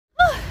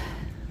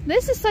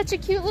This is such a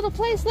cute little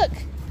place. Look,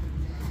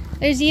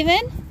 there's even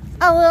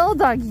a little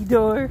doggy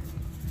door.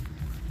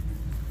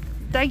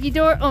 Doggy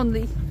door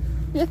only.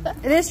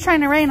 It is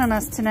trying to rain on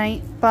us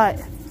tonight,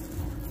 but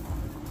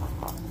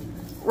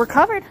we're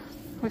covered.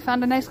 We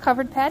found a nice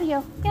covered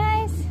patio.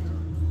 Guys,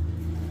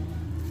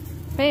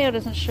 Patio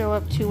doesn't show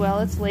up too well.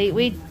 It's late.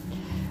 We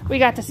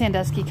got to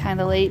Sandusky kind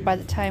of late by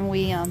the time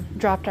we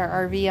dropped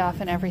our RV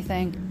off and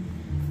everything.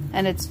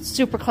 And it's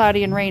super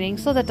cloudy and raining,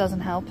 so that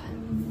doesn't help.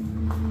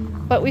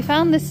 But we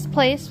found this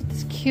place with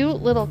this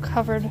cute little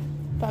covered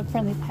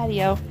dog-friendly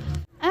patio.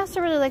 I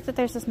also really like that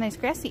there's this nice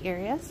grassy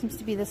area. Seems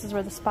to be this is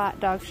where the spot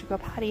dogs should go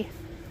potty.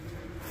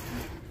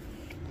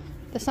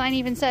 The sign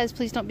even says,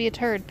 please don't be a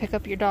turd, pick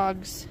up your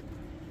dogs.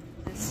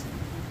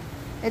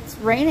 It's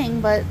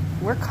raining, but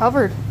we're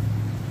covered.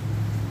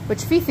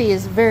 Which Fifi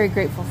is very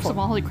grateful for.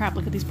 Well, holy crap,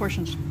 look at these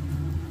portions.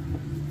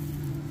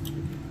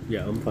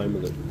 Yeah, I'm fine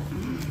with it.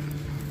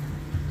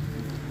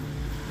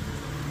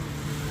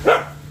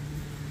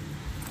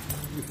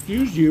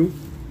 Excuse you.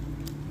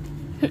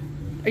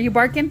 Are you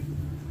barking?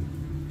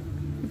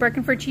 You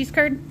barking for a cheese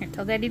curd? Here,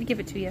 tell Daddy to give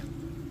it to you.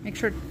 Make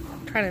sure,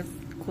 try to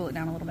cool it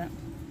down a little bit.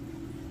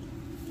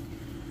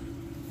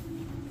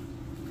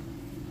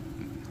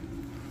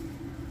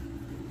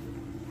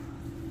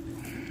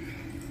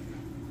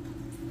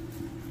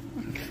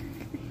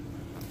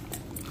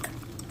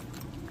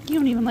 You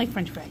don't even like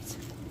French fries.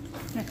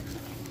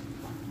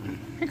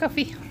 Here,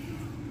 coffee.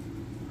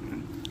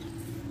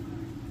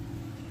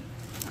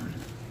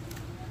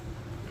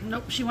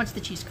 Nope, she wants the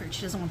cheese curd.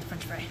 She doesn't want the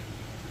French fry.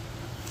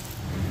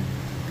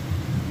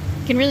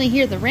 You can really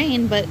hear the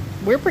rain, but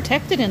we're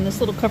protected in this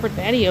little covered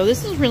patio.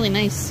 This is really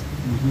nice.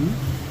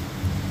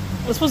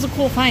 Mm-hmm. This was a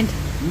cool find.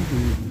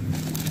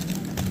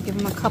 Mm-hmm. Give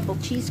them a couple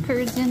cheese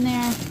curds in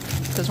there,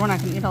 because we're not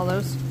going to eat all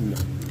those. No.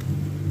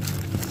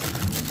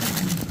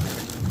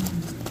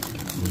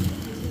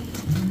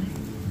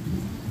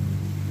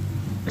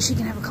 She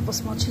can have a couple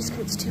small cheese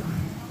curds too.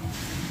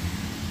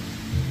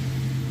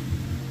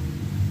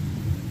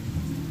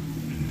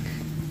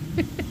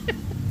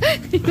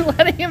 You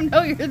letting him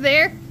know you're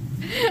there?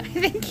 I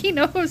think he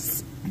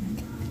knows.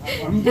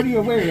 I'm pretty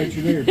aware that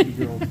you're there, big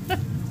girl.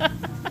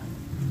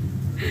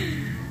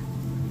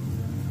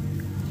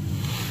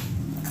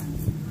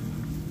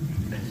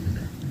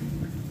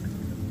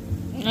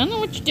 I don't know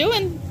what you're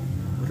doing.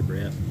 What a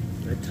brat,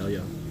 I tell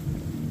you.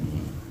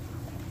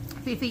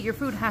 Fifi, your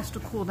food has to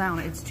cool down.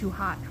 It's too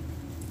hot.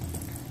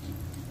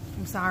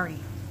 I'm sorry.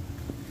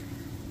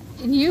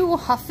 And you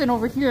huffing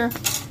over here.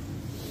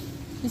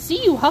 You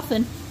see you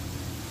huffing.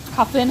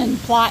 Huffing and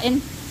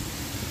plotting.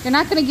 You're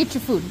not going to get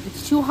your food.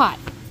 It's too hot.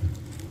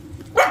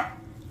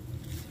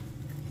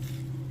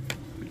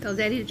 Tell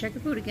Daddy to check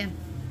your food again.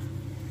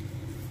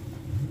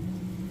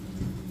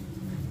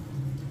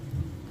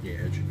 Yeah,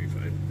 it should be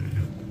fine.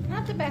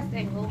 Not the best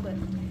angle, but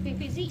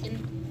Fifi's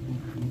eating.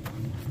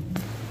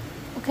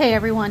 Okay,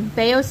 everyone.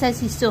 Bayo says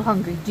he's still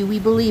hungry. Do we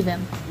believe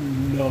him?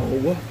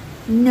 No.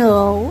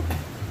 No.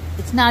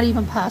 It's not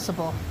even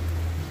possible.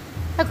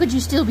 How could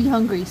you still be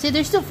hungry? Say,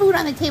 there's still food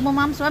on the table,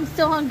 Mom, so I'm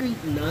still hungry.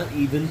 Not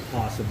even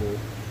possible.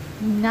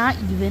 Not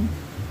even.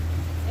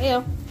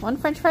 Bayo, one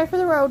French fry for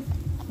the road.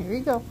 Here you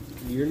go.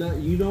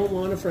 You don't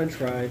want a French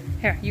fry.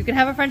 Here, you can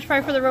have a French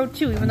fry for the road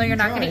too, even though you're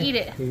not going to eat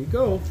it. Here you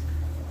go.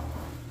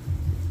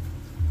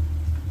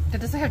 It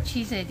doesn't have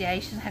cheese in it, Daddy.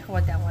 You shouldn't have to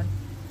want that one.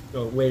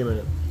 Oh, wait a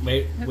minute.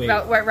 Wait.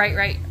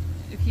 Right.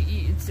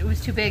 It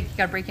was too big. You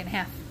gotta break it in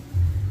half.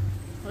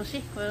 Will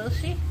she? Will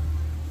she?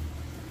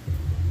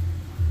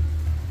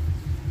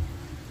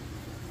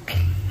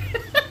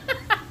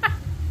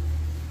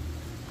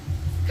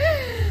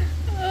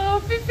 Oh,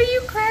 Fifi,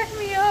 you cracked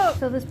me up.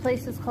 So this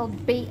place is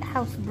called Bait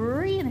House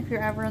Brewery, and if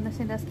you're ever in the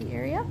Sandusky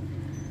area,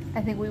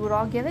 I think we would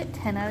all give it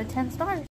 10 out of 10 stars.